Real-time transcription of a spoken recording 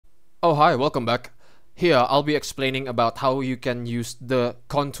Oh hi, welcome back. Here I'll be explaining about how you can use the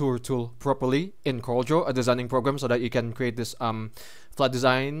contour tool properly in CorelDraw, a designing program, so that you can create this flat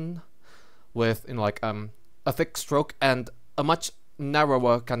design with a thick stroke and a much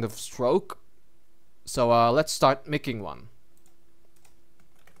narrower kind of stroke. So let's start making one.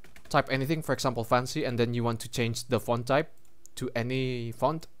 Type anything, for example fancy, and then you want to change the font type to any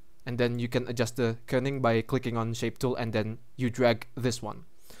font, and then you can adjust the kerning by clicking on shape tool and then you drag this one.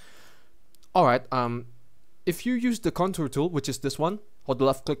 Alright, if you use the contour tool, which is this one, hold the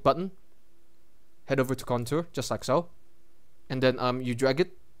left click button, head over to contour, just like so, and then you drag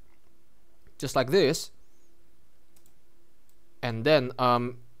it, just like this, and then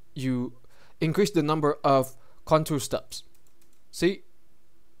you increase the number of contour steps. See,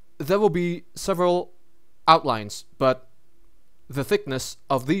 there will be several outlines, but the thickness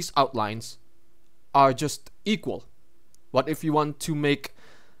of these outlines are just equal. What if you want to make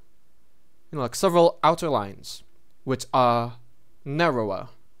several outer lines which are narrower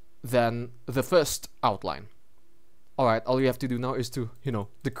than the first outline? Alright, all you have to do now is to,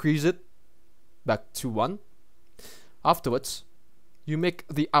 decrease it back to 1. Afterwards, you make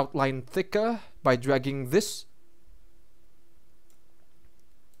the outline thicker by dragging this,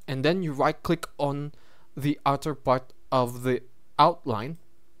 and then you right click on the outer part of the outline,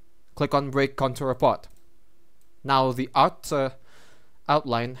 click on break contour apart. Now the outer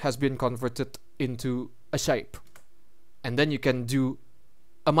outline has been converted into a shape, and then you can do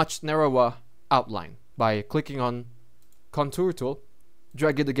a much narrower outline by clicking on contour tool,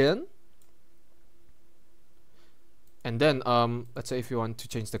 drag it again, and then let's say if you want to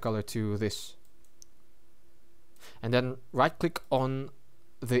change the color to this, and then right click on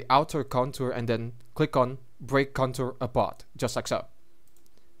the outer contour and then click on break contour apart, just like so.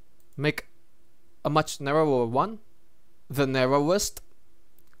 Make a much narrower one, the narrowest.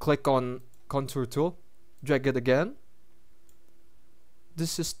 Click on contour tool, drag it again.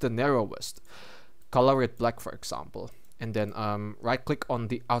 This is the narrowest. Color it black, for example, and then right click on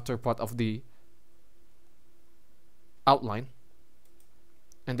the outer part of the outline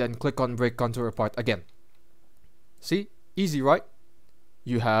and then click on break contour apart again. See, easy, right?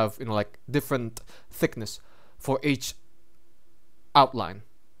 You have different thickness for each outline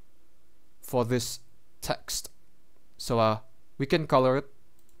for this text. So we can color it,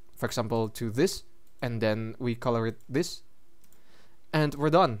 for example, to this, and then we color it this, and we're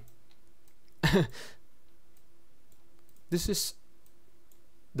done. This is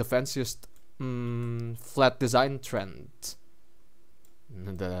the fanciest flat design trend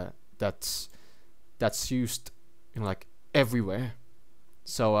that's used everywhere.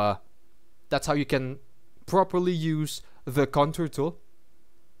 So that's how you can properly use the contour tool,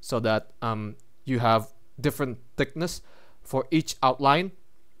 so that you have different thickness for each outline,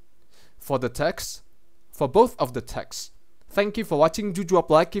 for the text, for both of the texts. Thank you for watching. Do drop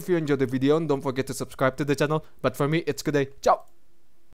like if you enjoyed the video, and don't forget to subscribe to the channel. But for me, it's good day. Ciao!